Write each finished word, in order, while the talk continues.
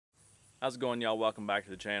How's it going, y'all? Welcome back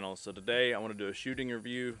to the channel. So today I want to do a shooting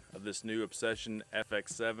review of this new Obsession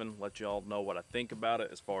FX7, let y'all know what I think about it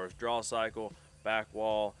as far as draw cycle, back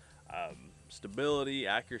wall, stability,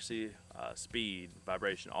 accuracy, speed,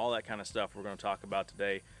 vibration, all that kind of stuff we're going to talk about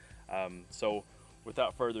today. So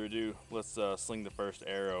without further ado, let's sling the first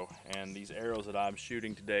arrow. And these arrows that I'm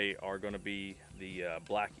shooting today are going to be the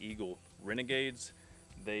Black Eagle Renegades.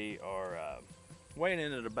 They are weighing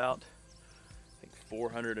in at about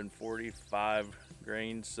 445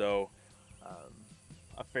 grains, so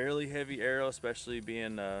a fairly heavy arrow, especially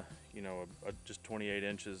being just 28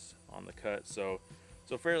 inches on the cut, so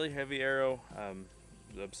fairly heavy arrow.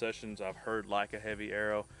 The Obsessions, I've heard, like a heavy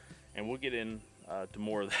arrow, and we'll get in to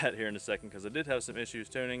more of that here in a second, because I did have some issues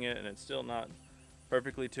tuning it and it's still not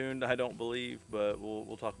perfectly tuned, I don't believe, but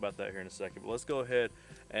we'll talk about that here in a second. But let's go ahead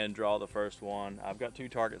and draw the first one. I've got two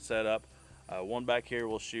targets set up. One back here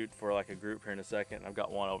we'll shoot for like a group here in a second. I've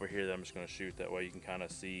got one over here that I'm just going to shoot. That way you can kind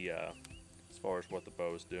of see as far as what the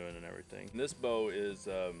bow is doing and everything. And this bow is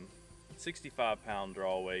 65-pound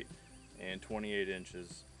draw weight and 28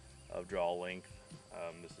 inches of draw length.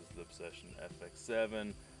 This is the Obsession FX7,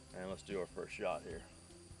 and let's do our first shot here.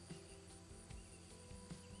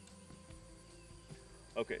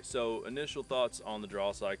 Okay, so initial thoughts on the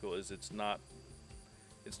draw cycle is it's not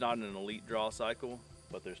an elite draw cycle,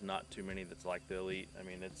 but there's not too many that's like the elite. I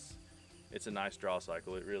mean, it's a nice draw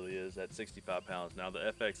cycle, it really is, at 65 pounds. Now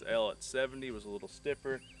the FXL at 70 was a little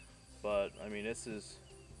stiffer, but I mean, this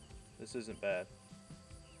isn't bad.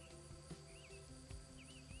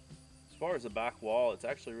 As far as the back wall, it's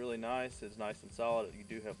actually really nice. It's nice and solid. You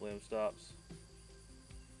do have limb stops.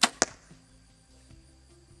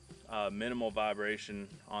 Minimal vibration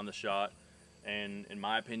on the shot, and in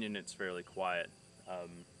my opinion, it's fairly quiet.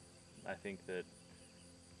 I think that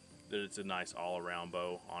it's a nice all-around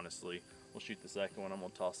bow, honestly. We'll shoot the second one. I'm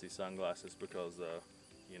gonna toss these sunglasses because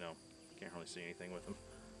can't really see anything with them.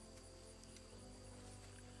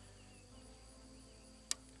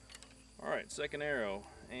 All right, second arrow,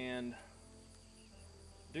 and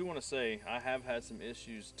I do want to say I have had some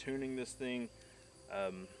issues tuning this thing.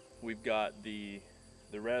 We've got the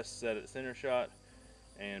rest set at center shot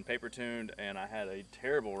and paper tuned, and I had a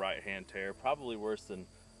terrible right hand tear, probably worse than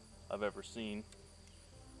I've ever seen.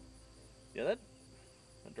 Yeah, that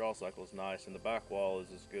draw cycle is nice, and the back wall is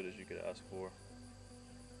as good as you could ask for.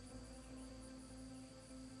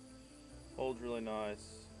 Holds really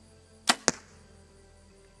nice.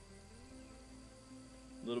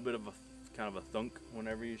 A little bit of a kind of a thunk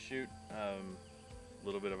whenever you shoot. A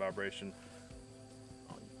little bit of vibration.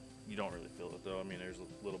 You don't really feel it though. I mean, there's a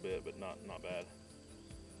little bit, but not bad.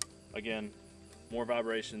 Again, more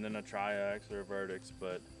vibration than a Triax or a Vertex,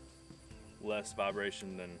 but less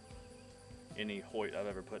vibration than any Hoyt I've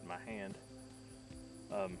ever put in my hand,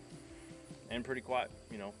 and pretty quiet,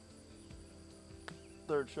 you know.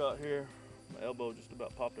 Third shot here, my elbow just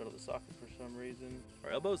about popped out of the socket for some reason.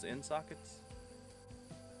 Are elbows in sockets?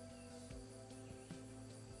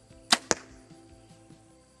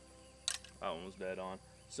 That one was dead on.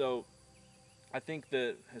 So I think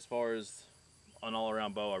that as far as an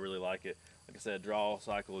all-around bow, I really like it. Like I said, draw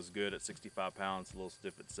cycle is good at 65 pounds, a little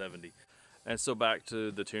stiff at 70. And so back to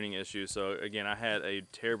the tuning issue. So again, I had a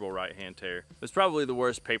terrible right hand tear. It's probably the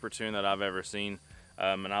worst paper tune that I've ever seen.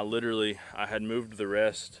 And I had moved the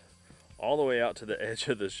rest all the way out to the edge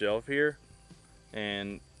of the shelf here,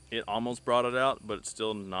 and it almost brought it out, but it's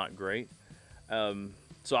still not great.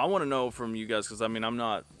 So I want to know from you guys, because I mean, I'm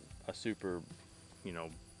not a super,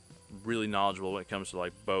 really knowledgeable when it comes to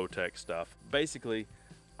like bow tech stuff. Basically,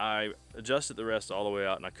 I adjusted the rest all the way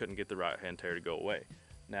out and I couldn't get the right hand tear to go away.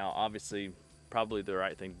 Now, obviously, probably the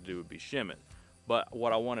right thing to do would be shim it. But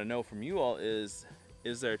what I want to know from you all is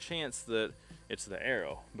there a chance that it's the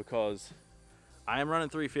arrow? Because I am running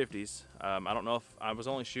 350s. I don't know if I was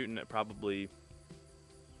only shooting at probably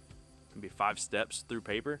maybe 5 steps through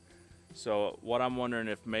paper. So what I'm wondering,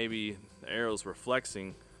 if maybe the arrows were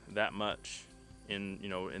flexing that much in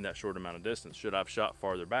that short amount of distance. Should I have shot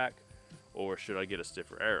farther back, or should I get a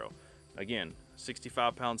stiffer arrow? Again,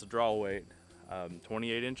 65 pounds of draw weight.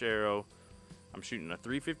 28-inch arrow. I'm shooting a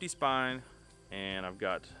 350 spine, and I've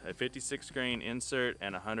got a 56 grain insert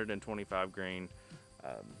and 125 grain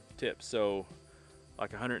tip. So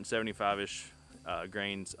like 175-ish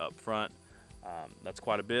grains up front. That's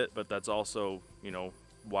quite a bit, but that's also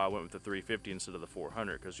why I went with the 350 instead of the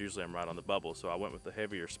 400, because usually I'm right on the bubble. So I went with the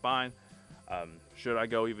heavier spine. Should I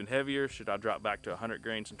go even heavier? Should I drop back to 100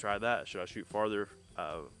 grains and try that? Should I shoot farther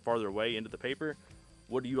away into the paper?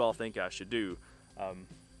 What do you all think I should do?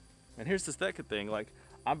 And here's the second thing, like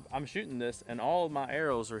I'm shooting this and all of my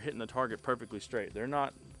arrows are hitting the target perfectly straight. They're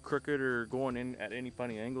not crooked or going in at any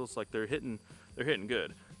funny angles. Like they're hitting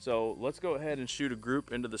good. So let's go ahead and shoot a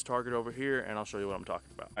group into this target over here, and I'll show you what I'm talking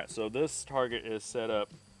about. All right, so this target is set up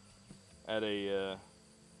at a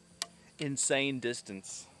insane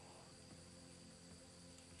distance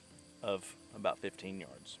of about 15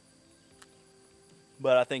 yards.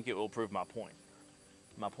 But I think it will prove my point.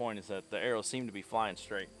 My point is that the arrows seem to be flying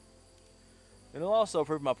straight. And it'll also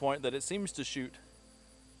prove my point that it seems to shoot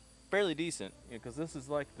fairly decent, because this is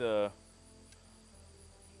like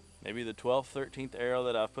maybe the 12th, 13th arrow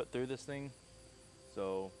that I've put through this thing.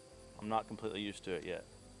 So I'm not completely used to it yet.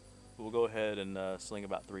 But we'll go ahead and sling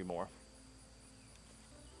about 3 more.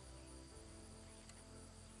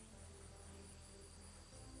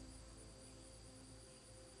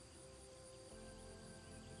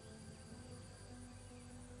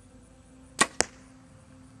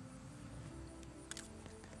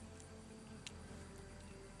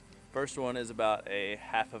 First one is about a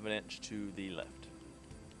 1/2 inch to the left.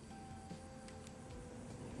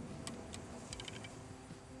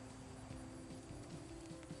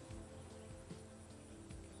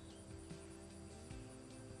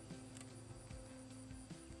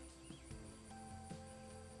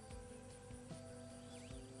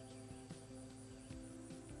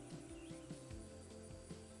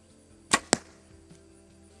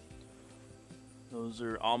 Those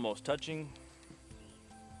are almost touching.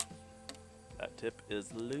 That tip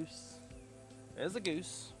is loose as a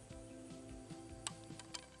goose.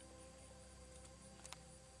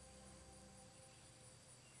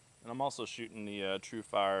 And I'm also shooting the True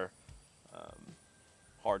Fire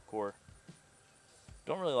hardcore.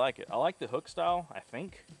 Don't really like it. I like the hook style, I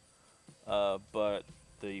think, but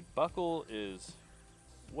the buckle is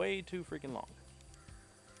way too freaking long.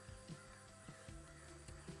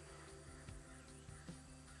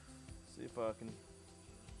 See if I can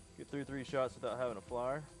get through 3 shots without having a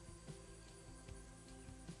flyer.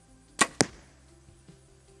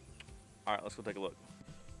 All right, let's go take a look.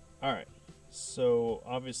 All right, so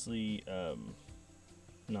obviously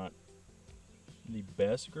not the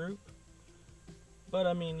best group, but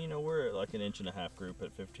I mean, you know, we're at like an 1.5 inch group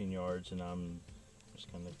at 15 yards, and I'm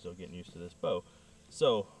just kind of still getting used to this bow.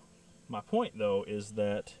 So my point though is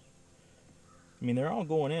that, I mean, they're all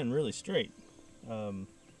going in really straight.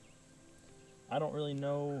 I don't really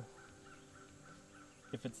know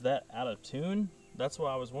if it's that out of tune. That's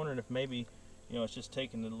why I was wondering if maybe, you know, it's just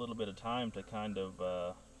taking a little bit of time to kind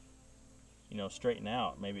of, you know, straighten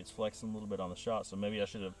out. Maybe it's flexing a little bit on the shot, so maybe I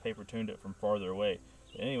should have paper tuned it from farther away.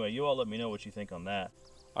 But anyway, you all let me know what you think on that.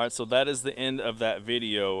 All right, so that is the end of that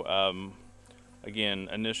video. Again,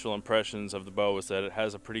 initial impressions of the bow is that it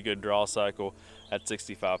has a pretty good draw cycle at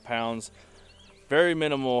 65 pounds. Very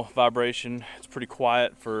minimal vibration. It's pretty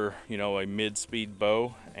quiet for, you know, a mid-speed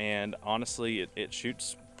bow, and honestly it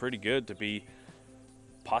shoots pretty good to be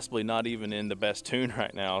possibly not even in the best tune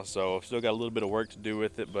right now. So I've still got a little bit of work to do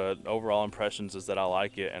with it, but overall impressions is that I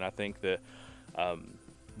like it, and I think that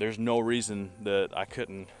there's no reason that I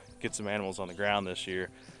couldn't get some animals on the ground this year.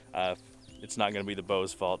 It's not going to be the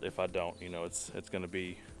bow's fault if I don't. You know, it's going to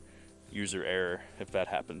be user error if that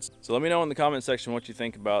happens. So let me know in the comment section what you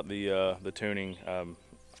think about the tuning.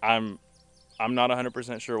 I'm not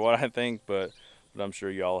 100% sure what I think, but I'm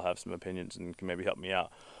sure y'all have some opinions and can maybe help me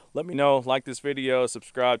out. Let me know, like this video,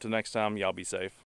 subscribe. Till next time, y'all be safe.